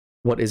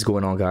What is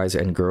going on, guys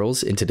and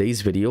girls? In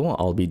today's video,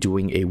 I'll be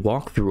doing a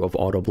walkthrough of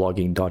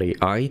Autoblogging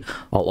AI.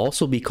 I'll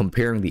also be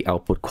comparing the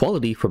output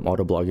quality from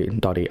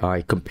Autoblogging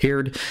AI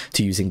compared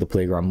to using the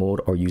playground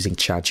mode or using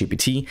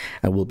ChatGPT,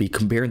 and we'll be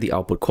comparing the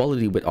output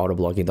quality with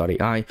Autoblogging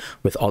AI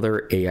with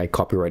other AI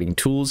copywriting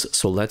tools.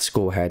 So let's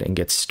go ahead and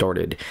get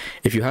started.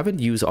 If you haven't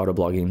used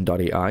Autoblogging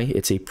AI,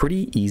 it's a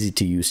pretty easy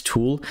to use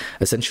tool.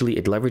 Essentially,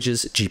 it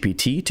leverages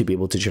GPT to be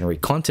able to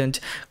generate content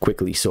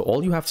quickly. So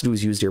all you have to do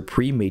is use their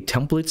pre-made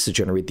templates to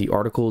generate the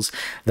articles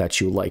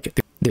that you like.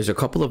 There's a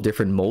couple of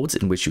different modes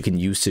in which you can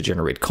use to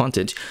generate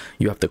content.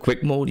 You have the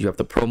quick mode, you have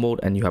the pro mode,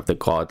 and you have the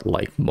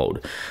godlike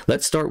mode.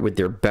 Let's start with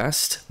their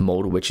best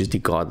mode, which is the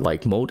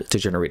godlike mode, to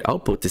generate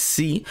output to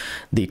see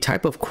the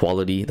type of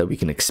quality that we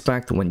can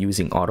expect when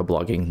using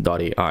Autoblogging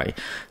AI.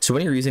 So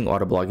when you're using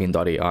Autoblogging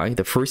AI,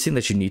 the first thing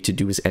that you need to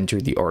do is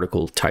enter the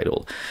article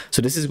title.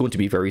 So this is going to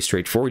be very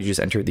straightforward. You just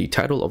enter the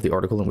title of the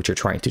article in which you're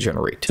trying to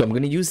generate. So I'm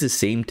going to use the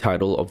same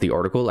title of the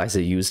article as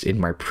I used in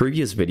my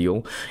previous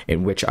video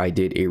in which I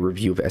did a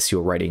review of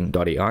SEO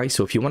AI.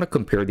 So if you want to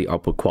compare the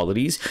output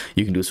qualities,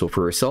 you can do so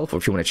for yourself. Or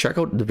if you want to check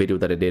out the video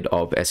that I did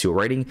of SEO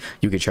writing,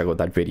 you can check out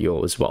that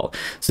video as well.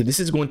 So this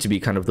is going to be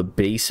kind of the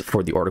base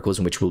for the articles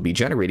in which we'll be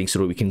generating, so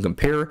that we can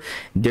compare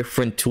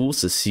different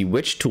tools to see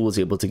which tool is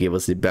able to give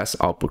us the best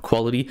output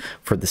quality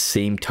for the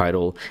same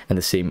title and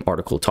the same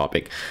article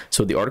topic.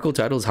 So the article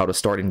title is how to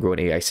start and grow an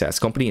AI SaaS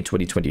company in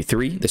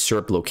 2023. The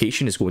SERP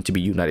location is going to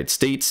be United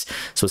States.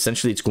 So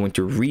essentially it's going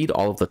to read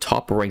all of the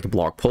top ranked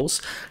blog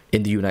posts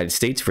in the United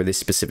States for this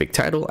specific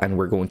title, and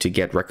we're going to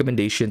get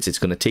recommendations. It's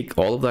going to take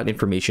all of that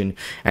information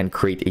and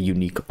create a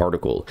unique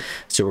article.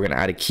 So we're going to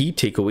add a key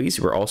takeaways.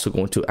 We're also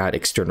going to add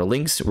external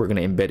links. We're going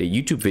to embed a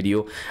YouTube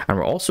video, and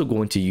we're also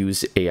going to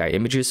use AI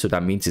images. So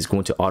that means it's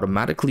going to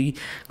automatically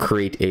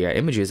create AI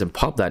images and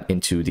pop that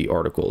into the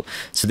article.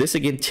 So this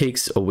again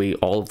takes away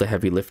all of the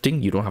heavy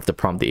lifting. You don't have to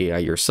prompt the AI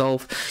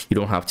yourself. You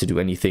don't have to do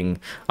anything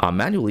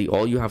manually.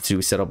 All you have to do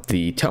is set up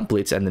the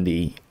templates, and then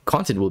the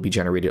content will be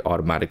generated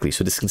automatically.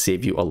 So this can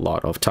save you a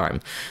lot of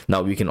time.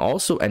 Now we can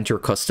also enter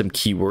custom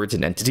keywords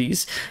and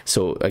entities.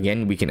 So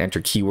again, we can enter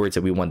keywords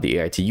that we want the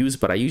AI to use,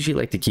 but I usually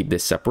like to keep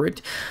this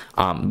separate.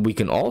 We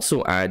can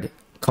also add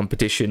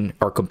competition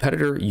or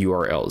competitor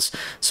URLs.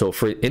 So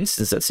for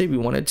instance, let's say we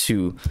wanted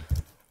to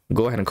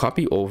go ahead and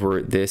copy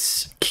over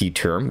this key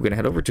term. We're going to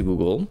head over to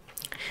Google,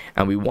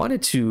 and we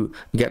wanted to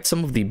get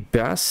some of the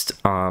best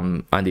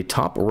on the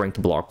top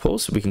ranked blog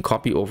posts. We can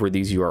copy over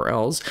these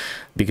URLs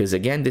because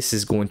again, this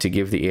is going to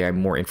give the AI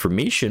more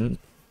information,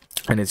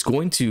 and it's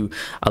going to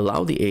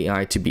allow the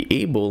AI to be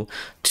able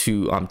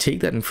to take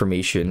that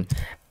information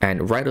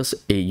and write us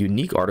a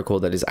unique article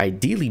that is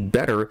ideally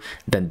better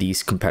than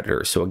these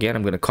competitors. So again,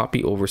 I'm going to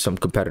copy over some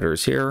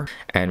competitors here,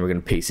 and we're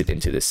going to paste it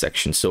into this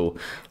section. So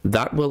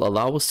that will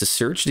allow us to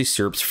search the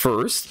SERPs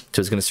first. So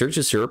it's going to search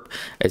the SERP.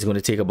 It's going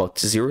to take about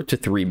 0 to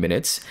 3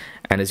 minutes.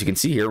 And as you can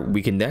see here,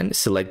 we can then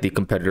select the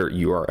competitor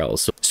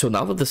URL. So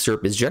now that the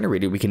SERP is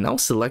generated, we can now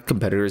select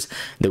competitors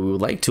that we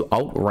would like to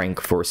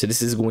outrank for. So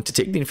this is going to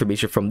take the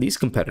information from these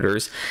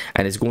competitors,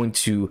 and it's going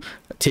to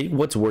take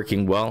what's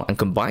working well and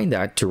combine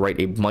that to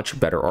write a much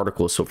better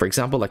article. So for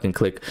example, I can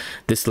click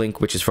this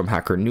link, which is from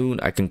Hacker Noon.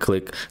 I can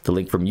click the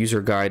link from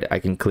User Guide. I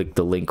can click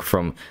the link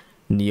from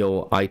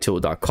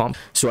neoito.com.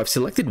 So I've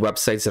selected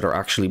websites that are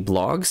actually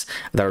blogs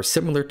that are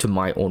similar to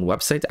my own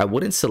website. I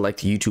wouldn't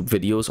select YouTube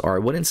videos, or I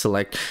wouldn't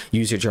select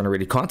user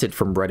generated content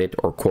from Reddit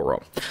or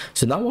Quora.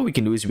 So now what we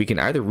can do is we can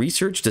either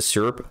research the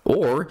SERP,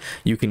 or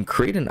you can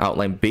create an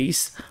outline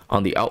based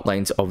on the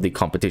outlines of the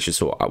competition.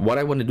 So what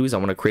I want to do is I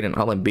want to create an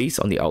outline based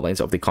on the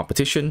outlines of the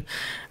competition,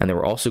 and then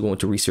we're also going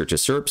to research a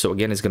SERP. So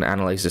again, it's going to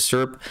analyze the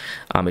SERP.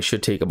 It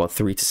should take about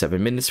 3 to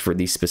 7 minutes for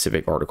these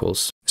specific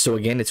articles. So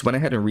again, it's went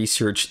ahead and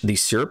researched the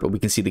SERP. We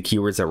can see the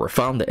keywords that were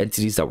found, the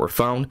entities that were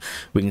found.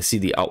 We can see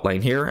the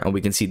outline here, and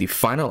we can see the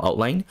final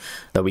outline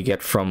that we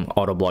get from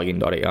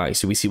Autoblogging AI.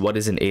 So we see what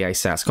is an AI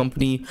SaaS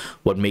company,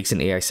 what makes an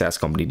AI SaaS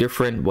company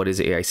different, what is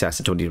AI SaaS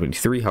in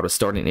 2023, how to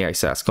start an AI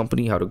SaaS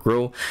company, how to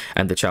grow,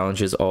 and the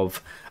challenges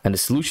of and the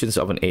solutions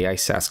of an AI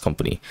SaaS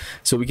company.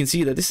 So we can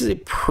see that this is a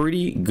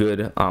pretty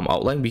good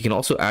outline. We can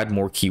also add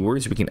more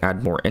keywords, we can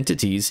add more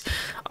entities,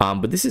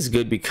 but this is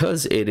good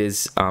because it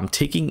is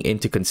taking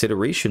into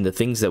consideration the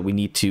things that we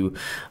need to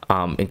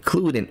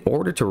include in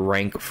order to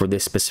rank for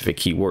this specific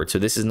keyword. So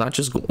this is not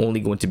just only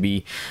going to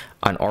be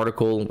an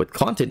article with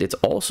content, it's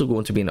also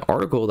going to be an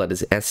article that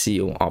is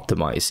SEO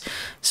optimized.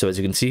 So as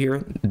you can see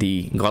here,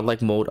 the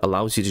godlike mode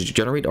allows you to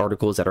generate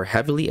articles that are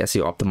heavily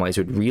SEO optimized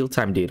with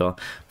real-time data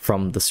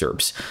from the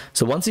SERPs.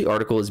 So once the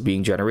article is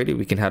being generated,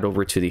 we can head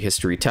over to the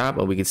history tab,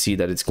 and we can see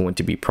that it's going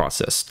to be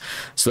processed.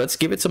 So let's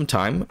give it some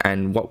time,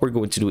 and what we're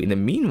going to do in the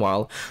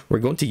meanwhile, we're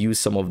going to use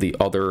some of the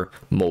other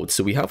modes.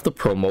 So we have the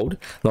pro mode.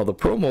 Now the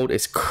pro mode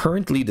is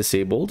currently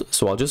disabled,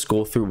 so I'll just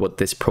go through what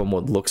this pro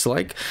mode looks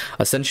like.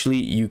 Essentially,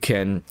 you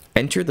can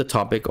enter the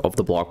topic of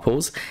the blog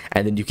post,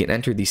 and then you can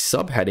enter the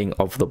subheading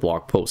of the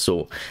blog post.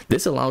 So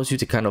this allows you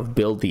to kind of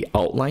build the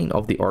outline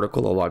of the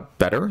article a lot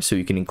better. So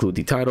you can include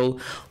the title,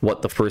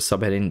 what the first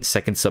subheading,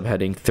 second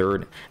subheading, second,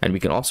 third, and we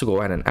can also go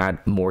ahead and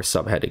add more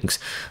subheadings.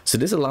 So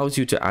this allows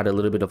you to add a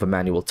little bit of a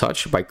manual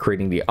touch by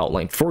creating the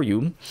outline for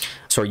you.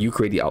 So you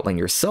create the outline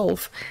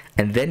yourself,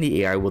 and then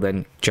the AI will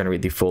then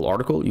generate the full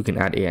article. You can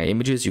add AI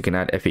images, you can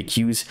add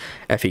FAQs,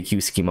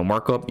 FAQ schema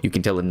markup. You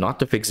can tell it not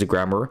to fix the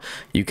grammar.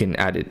 You can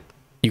add it.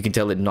 You can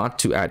tell it not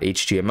to add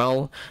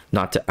HTML,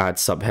 not to add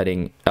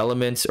subheading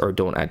elements, or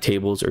don't add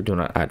tables, or do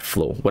not add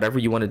flow. Whatever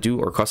you want to do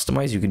or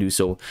customize, you can do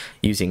so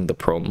using the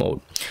Pro mode.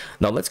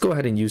 Now let's go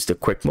ahead and use the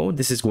quick mode.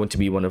 This is going to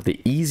be one of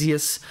the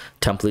easiest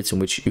templates in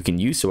which you can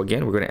use. So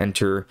again, we're going to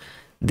enter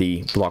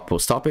the blog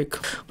post topic,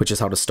 which is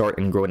how to start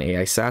and grow an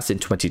AI SaaS in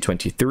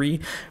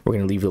 2023. We're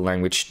going to leave the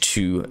language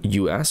to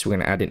US. We're going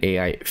to add an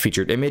AI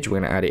featured image.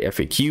 We're going to add a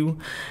FAQ,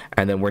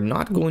 and then we're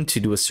not going to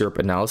do a SERP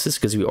analysis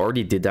because we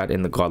already did that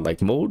in the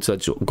godlike mode. So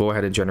let's go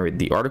ahead and generate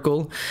the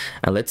article,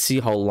 and let's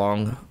see how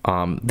long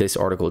this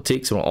article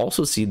takes. And we'll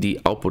also see the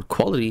output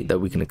quality that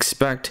we can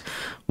expect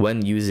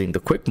when using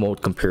the quick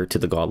mode compared to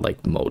the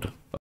godlike mode.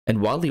 And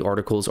while the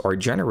articles are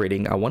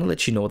generating, I want to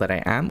let you know that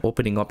I am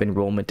opening up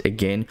enrollment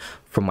again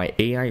for my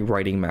AI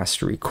Writing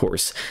Mastery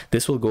course.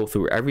 This will go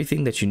through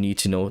everything that you need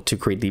to know to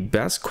create the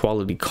best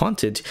quality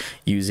content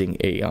using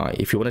AI.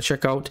 If you want to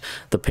check out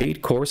the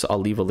paid course, I'll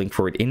leave a link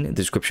for it in the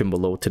description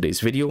below today's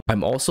video.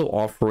 I'm also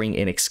offering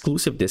an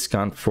exclusive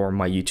discount for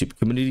my YouTube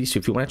community. So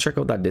if you want to check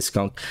out that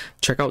discount,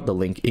 check out the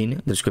link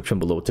in the description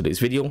below today's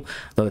video.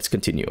 Now let's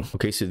continue.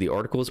 Okay, so the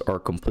articles are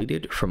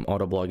completed from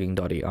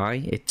autoblogging.ai.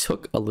 It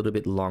took a little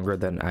bit longer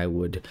than I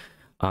would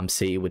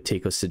say it would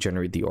take us to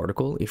generate the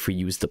article if we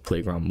use the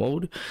playground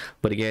mode,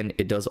 but again,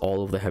 it does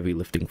all of the heavy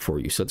lifting for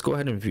you. So let's go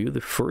ahead and view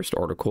the first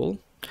article.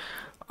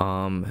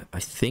 I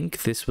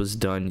think this was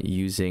done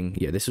using,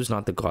 yeah, this was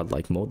not the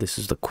godlike mode, this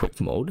is the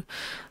quick mode.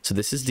 So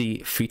this is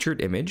the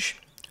featured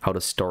image, how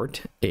to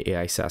start an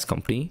AI SaaS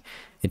company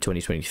in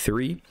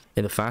 2023.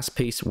 In the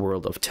fast-paced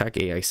world of tech,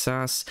 AI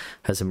SaaS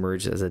has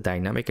emerged as a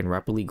dynamic and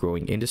rapidly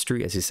growing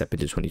industry as we step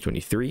into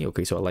 2023.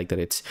 Okay, so I like that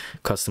it's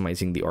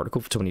customizing the article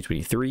for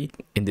 2023.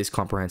 In this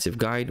comprehensive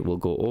guide, we'll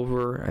go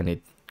over, and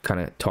it kind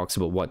of talks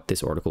about what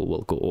this article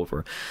will go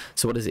over.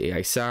 So what is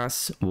AI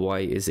SaaS?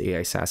 Why is the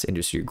AI SaaS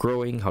industry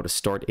growing? How to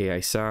start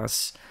AI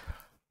SaaS?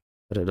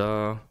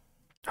 How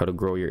to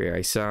grow your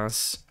AI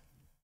SaaS?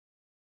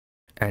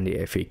 And the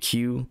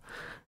FAQ.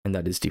 And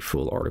that is the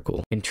full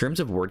article. In terms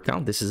of word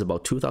count, this is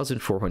about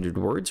 2,400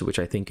 words, which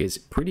I think is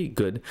pretty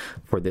good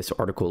for this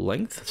article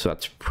length. So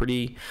that's a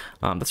pretty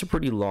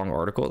long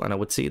article. And I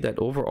would say that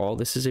overall,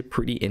 this is a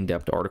pretty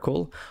in-depth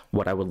article.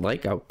 What I would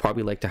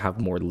probably like to have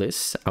more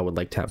lists. I would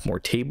like to have more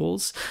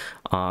tables,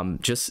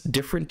 just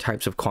different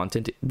types of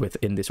content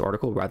within this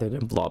article rather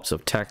than blobs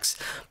of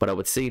text. But I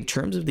would say in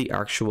terms of the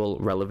actual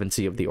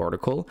relevancy of the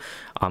article,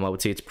 I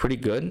would say it's pretty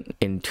good.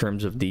 In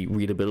terms of the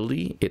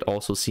readability, it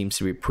also seems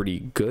to be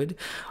pretty good.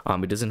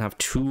 It doesn't have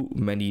too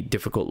many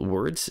difficult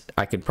words.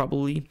 I could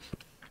probably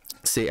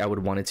say I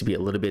would want it to be a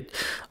little bit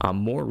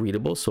more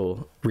readable,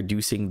 so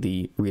reducing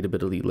the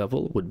readability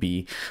level would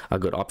be a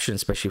good option,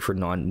 especially for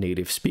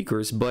non-native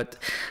speakers. But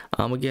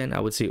again, I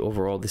would say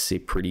overall this is a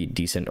pretty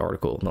decent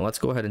article. Now let's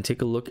go ahead and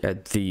take a look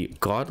at the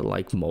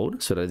godlike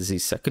mode. So that is the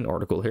second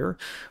article here.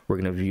 We're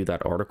going to view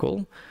that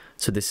article.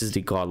 So this is the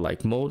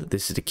godlike mode.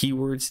 This is the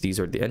keywords. These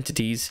are the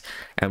entities,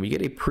 and we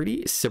get a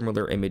pretty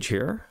similar image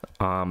here.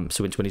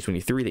 So in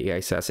 2023, the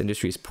AI SaaS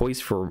industry is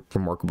poised for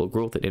remarkable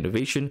growth and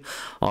innovation,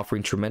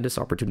 offering tremendous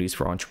opportunities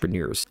for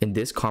entrepreneurs. In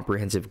this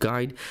comprehensive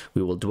guide,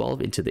 we will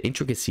delve into the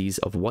intricacies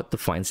of what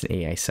defines an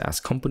AI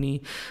SaaS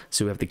company.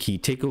 So we have the key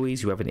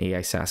takeaways. You have an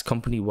AI SaaS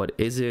company. What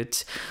is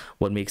it?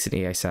 What makes an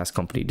AI SaaS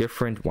company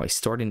different? Why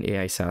start an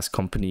AI SaaS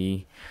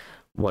company?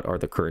 What are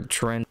the current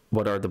trends?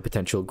 What are the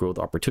potential growth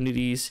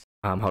opportunities?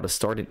 How to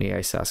start an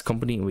AI SaaS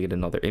company. And we get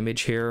another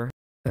image here,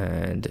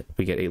 and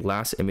we get a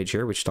last image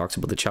here which talks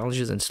about the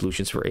challenges and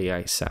solutions for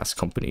AI SaaS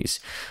companies.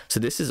 So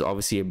this is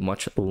obviously a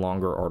much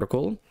longer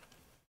article.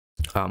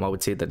 I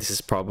would say that this is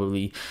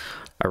probably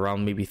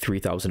around maybe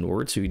 3,000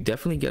 words, so you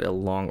definitely get a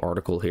long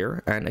article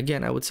here. And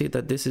again, I would say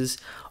that this is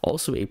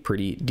also a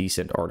pretty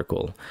decent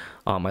article.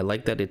 I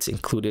like that it's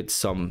included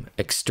some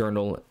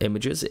external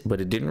images, but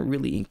it didn't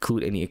really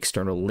include any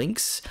external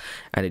links,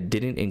 and it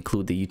didn't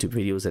include the YouTube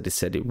videos that it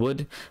said it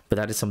would, but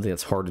that is something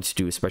that's harder to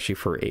do, especially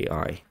for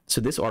AI. So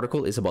this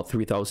article is about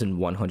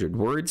 3,100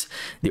 words.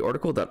 The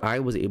article that I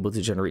was able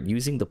to generate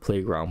using the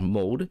playground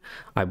mode,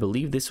 I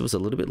believe this was a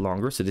little bit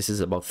longer, so this is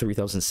about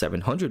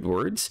 3,700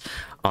 words.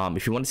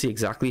 If you want to see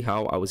exactly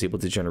how I was able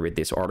to generate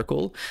this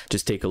article,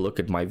 just take a look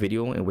at my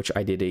video in which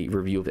I did a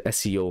review of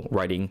SEO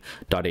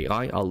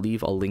writing.ai. I'll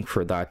leave a link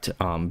for that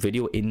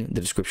video in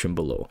the description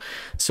below.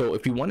 So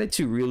if you wanted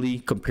to really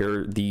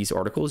compare these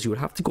articles, you would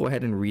have to go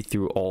ahead and read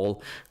through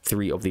all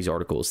three of these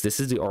articles. This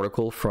is the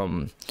article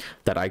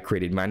that I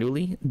created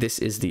manually. This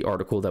is the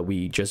article that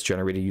we just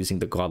generated using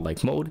the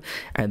godlike mode,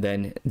 and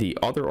then the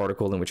other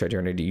article in which I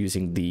generated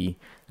using the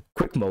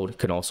quick mode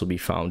can also be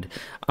found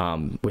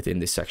within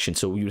this section.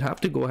 So you'd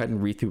have to go ahead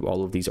and read through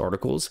all of these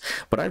articles,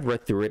 but I've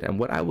read through it, and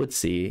what I would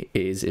say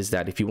is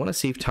that if you want to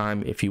save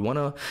time, if you want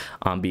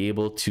to be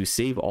able to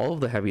save all of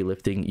the heavy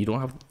lifting, you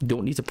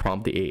don't need to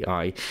prompt the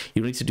AI,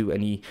 you don't need to do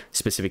any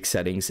specific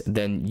settings,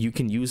 then you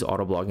can use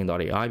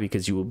Autoblogging.ai,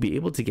 because you will be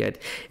able to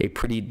get a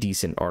pretty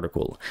decent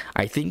article.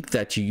 I think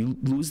that you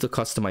lose the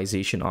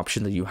customization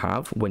option that you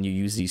have when you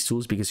use these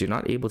tools, because you're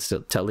not able to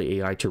tell the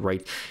AI to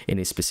write in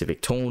a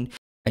specific tone,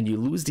 and you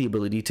lose the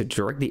ability to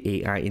direct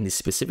the AI in the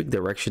specific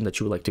direction that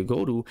you would like to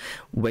go to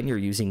when you're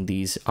using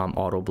these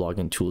auto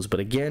blogging tools. But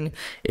again,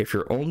 if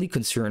you're only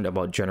concerned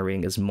about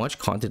generating as much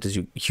content as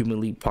you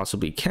humanly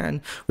possibly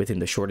can within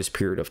the shortest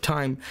period of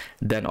time,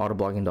 then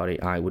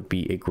Autoblogging.ai would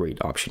be a great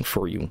option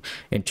for you.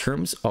 In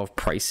terms of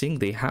pricing,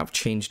 they have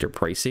changed their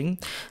pricing.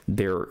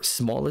 Their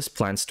smallest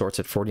plan starts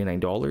at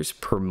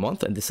 $49 per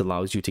month, and this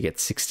allows you to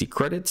get 60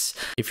 credits.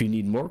 If you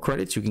need more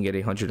credits, you can get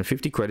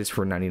 150 credits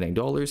for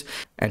 $99,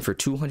 and for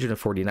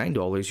 $249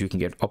 you can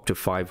get up to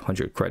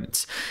 500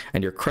 credits.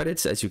 And your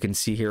credits, as you can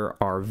see here,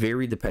 are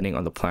varied depending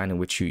on the plan in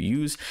which you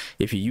use.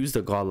 If you use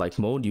the godlike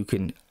mode, you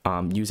can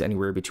use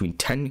anywhere between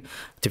 10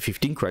 to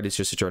 15 credits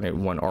just to generate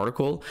one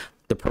article.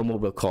 The pro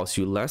mode will cost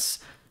you less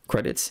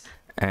credits,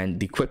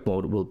 and the quick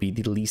mode will be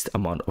the least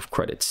amount of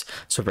credits.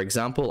 So for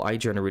example, I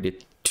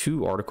generated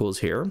 2 articles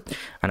here,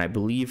 and I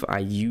believe I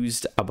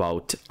used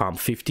about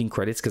 15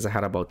 credits because I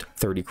had about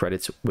 30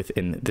 credits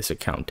within this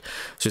account.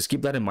 So just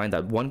keep that in mind,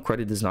 that 1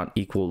 credit does not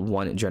equal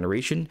 1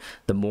 generation.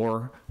 The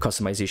more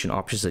customization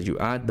options that you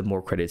add, the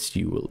more credits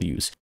you will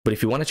use. But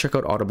if you want to check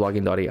out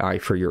Autoblogging.ai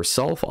for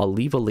yourself, I'll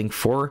leave a link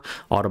for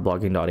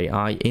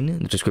Autoblogging.ai in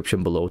the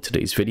description below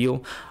today's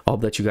video. I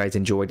hope that you guys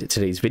enjoyed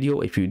today's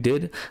video. If you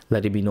did,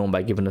 let it be known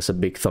by giving us a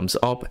big thumbs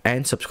up,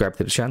 and subscribe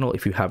to the channel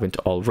if you haven't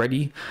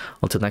already.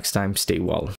 Until next time, stay well.